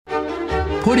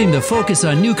putting the focus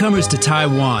on newcomers to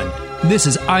Taiwan. This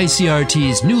is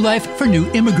ICRT's New Life for New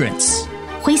Immigrants.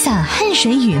 挥洒汗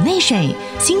水与泪水，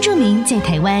新住民在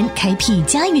台湾开辟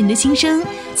家园的心声，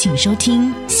请收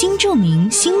听新住民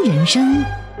新人生。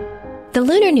The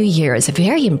Lunar New Year is a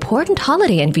very important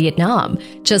holiday in Vietnam.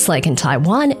 Just like in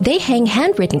Taiwan, they hang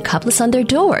handwritten couplets on their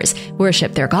doors,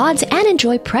 worship their gods, and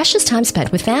enjoy precious time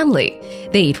spent with family.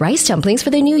 They eat rice dumplings for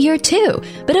the New Year too,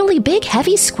 but only big,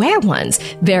 heavy, square ones,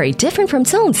 very different from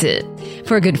zongzi.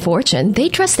 For good fortune, they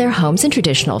dress their homes in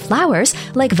traditional flowers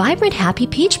like vibrant, happy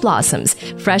peach blossoms,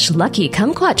 fresh, lucky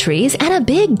kumquat trees, and a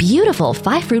big, beautiful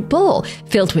 5-fruit bowl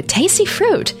filled with tasty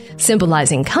fruit,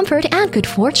 symbolizing comfort and good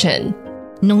fortune.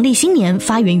农历新年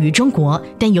发源于中国，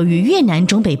但由于越南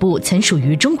中北部曾属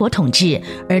于中国统治，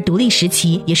而独立时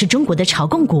期也是中国的朝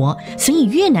贡国，所以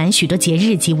越南许多节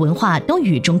日及文化都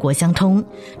与中国相通。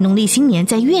农历新年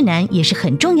在越南也是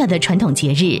很重要的传统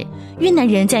节日。越南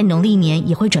人在农历年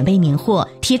也会准备年货、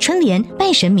贴春联、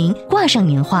拜神明、挂上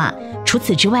年画。除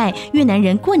此之外，越南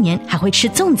人过年还会吃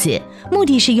粽子，目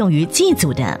的是用于祭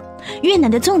祖的。越南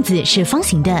的粽子是方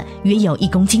形的，约有1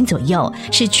公斤左右，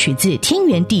是取自天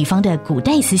圆地方的古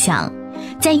代思想。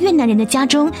在越南人的家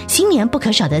中，新年不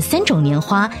可少的3种年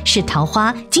花是桃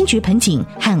花、金桔盆景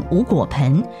和无果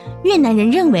盆。越南人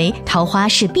认为桃花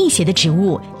是辟邪的植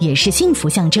物，也是幸福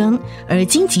象征，而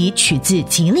荆棘取自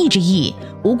吉利之意，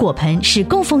无果盆是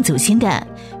供奉祖先的。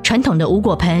传统的无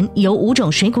果盆由5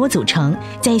种水果组成，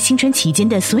在新春期间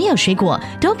的所有水果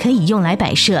都可以用来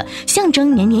摆设，象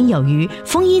征年年有余、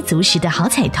丰衣足食的好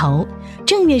彩头。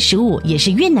正月15也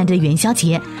是越南的元宵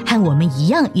节，和我们一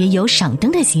样也有赏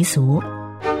灯的习俗。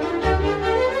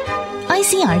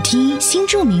ICRT 新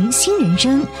住民新人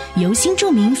生由新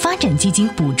住民发展基金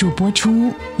补助播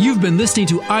出。 You've been listening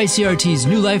to ICRT's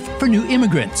New Life for New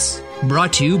Immigrants,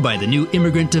 brought to you by the New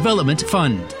Immigrant Development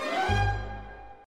Fund.